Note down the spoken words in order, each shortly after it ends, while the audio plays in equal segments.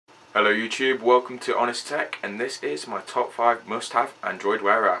Hello YouTube, welcome to Honest Tech, and this is my top 5 must-have Android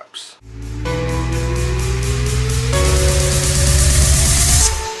Wear apps.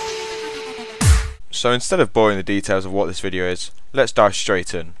 So instead of boring the details of what this video is, let's dive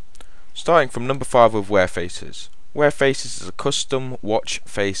straight in. Starting from number 5 with Wear Faces. Wear Faces is a custom watch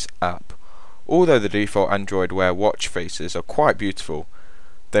face app. Although the default Android Wear watch faces are quite beautiful,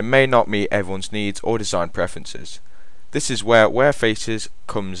 they may not meet everyone's needs or design preferences. This is where Wear Faces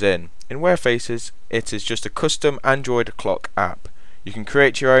comes in. In Wear Faces, it is just a custom Android clock app. You can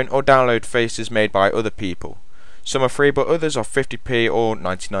create your own or download faces made by other people. Some are free, but others are 50p or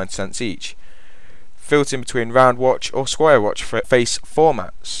 99 cents each. Filled in between round watch or square watch face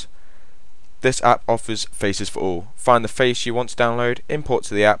formats. This app offers faces for all. Find the face you want to download, import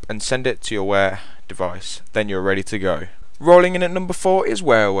to the app and send it to your Wear device. Then you're ready to go. Rolling in at number 4 is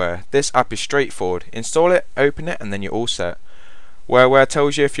WearAware. This app is straightforward. Install it, open it, and then you're all set. WearAware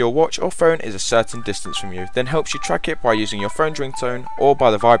tells you if your watch or phone is a certain distance from you, then helps you track it by using your phone's ringtone or by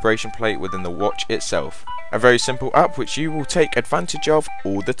the vibration plate within the watch itself. A very simple app which you will take advantage of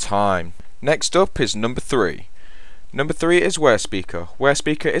all the time. Next up is number 3. Number 3 is Wear Speaker. Wear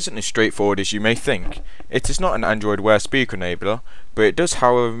Speaker isn't as straightforward as you may think. It is not an Android Wear Speaker enabler, but it does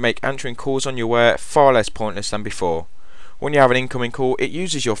however make answering calls on your Wear far less pointless than before. When you have an incoming call, it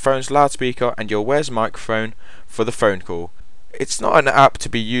uses your phone's loudspeaker and your Wear's microphone for the phone call. It's not an app to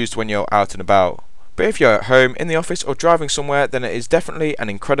be used when you're out and about, but if you're at home, in the office or driving somewhere, then it is definitely an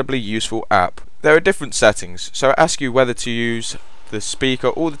incredibly useful app. There are different settings, so I ask you whether to use the speaker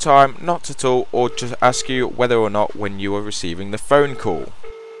all the time, not at all, or just ask you whether or not when you are receiving the phone call.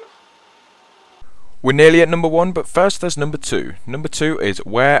 We're nearly at number 1, but first there's number 2. Number 2 is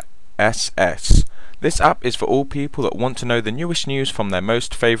Wear SS. This app is for all people that want to know the newest news from their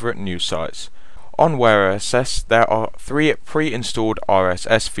most favourite news sites. On Wear SS there are 3 pre-installed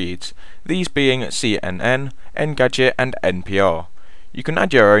RSS feeds, these being CNN, Engadget and NPR. You can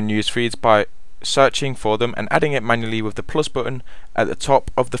add your own news feeds by searching for them and adding it manually with the plus button at the top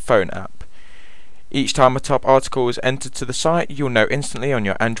of the phone app. Each time a top article is entered to the site, you'll know instantly on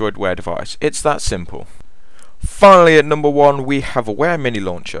your Android Wear device. It's that simple. Finally at number 1 we have a Wear Mini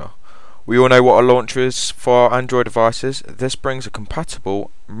Launcher. We all know what a launcher is for our Android devices. This brings a compatible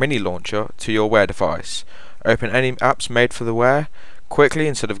mini launcher to your Wear device. Open any apps made for the Wear quickly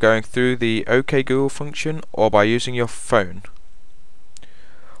instead of going through the OK Google function or by using your phone.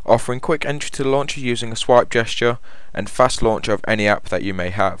 Offering quick entry to the launcher using a swipe gesture and fast launcher of any app that you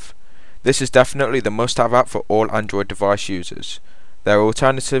may have. This is definitely the must-have app for all Android device users. There are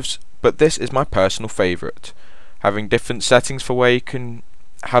alternatives, but this is my personal favourite. Having different settings for where you can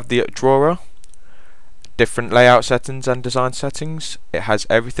have the drawer, different layout settings and design settings. It has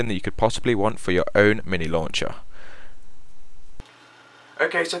everything that you could possibly want for your own mini launcher.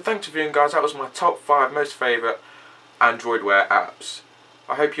 Okay, so thanks for viewing guys, that was my top 5 most favourite Android Wear apps.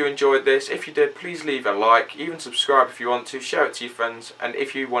 I hope you enjoyed this. If you did, please leave a like, even subscribe if you want to, share it to your friends, and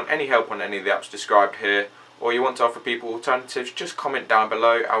if you want any help on any of the apps described here, or you want to offer people alternatives, just comment down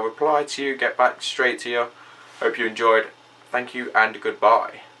below. I'll reply to you, get back straight to you. Hope you enjoyed. Thank you and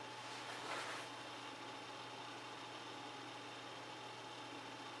goodbye.